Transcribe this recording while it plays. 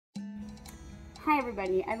Hi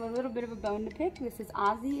everybody, I have a little bit of a bone to pick. This is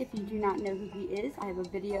Ozzy. If you do not know who he is, I have a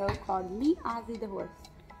video called Meet Ozzy the Horse.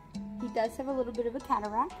 He does have a little bit of a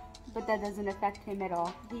cataract, but that doesn't affect him at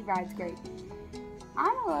all. He rides great.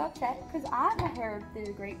 I'm a little upset because I heard through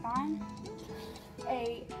the grapevine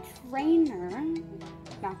a trainer,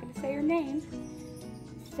 not going to say her name,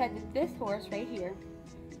 said that this horse right here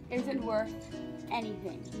isn't worth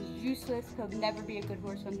anything. He's useless. He'll never be a good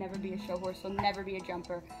horse. He'll never be a show horse. He'll never be a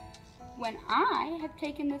jumper. When I have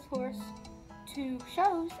taken this horse to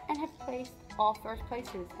shows and have placed all first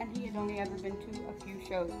places, and he had only ever been to a few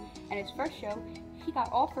shows. And his first show, he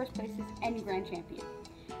got all first places and grand champion.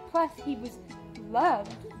 Plus, he was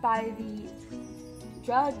loved by the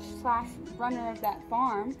judge slash runner of that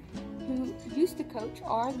farm who used to coach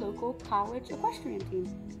our local college equestrian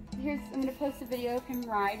team. I'm going to post a video of him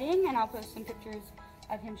riding, and I'll post some pictures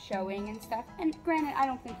of him showing and stuff. And granted, I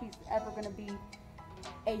don't think he's ever going to be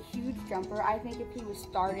a huge jumper. I think if he was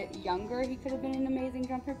started younger, he could have been an amazing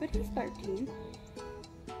jumper, but he's 13.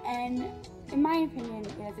 And in my opinion,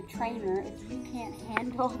 as a trainer, if you can't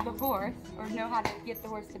handle the horse or know how to get the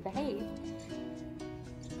horse to behave,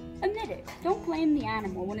 admit it. Don't blame the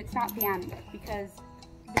animal when it's not the animal, because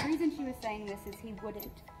the reason she was saying this is he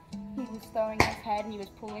wouldn't. He was throwing his head and he was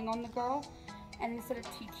pulling on the girl, and instead of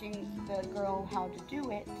teaching the girl how to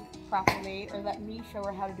do it properly, or let me show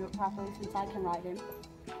her how to do it properly since I can ride him,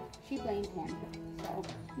 she blamed him. So,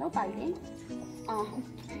 no biting.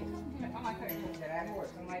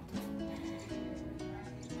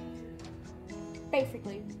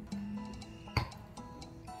 Basically.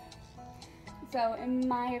 So, in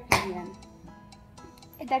my opinion,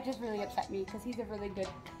 that just really upset me because he's a really good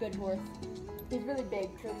horse. He's really big,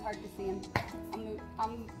 so it's hard to see him.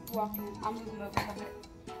 I'm moving over a little bit.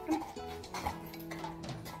 Come here.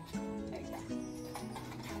 There you go.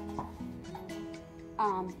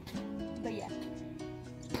 But yeah,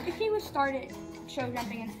 if he was started show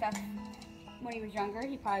jumping and stuff when he was younger,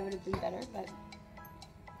 he probably would have been better, but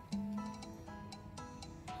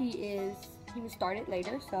he was started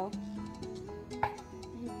later, so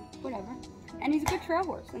whatever. And he's a good trail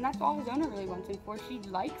horse, and that's all his owner really wants him for. She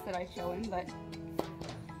likes that I show him, but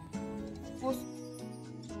we'll see.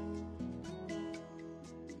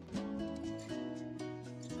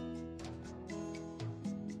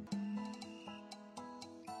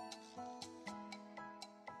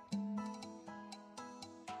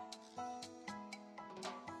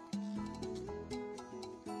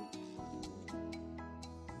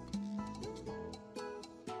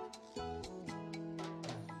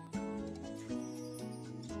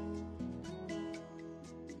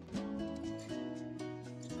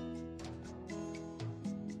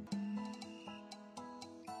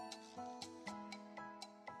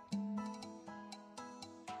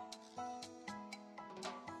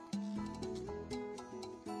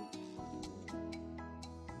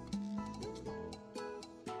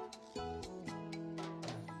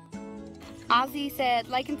 Ozzy said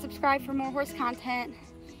like and subscribe for more horse content,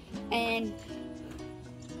 and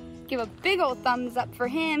give a big old thumbs up for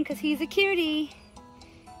him because he's a cutie.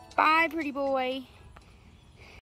 Bye, pretty boy.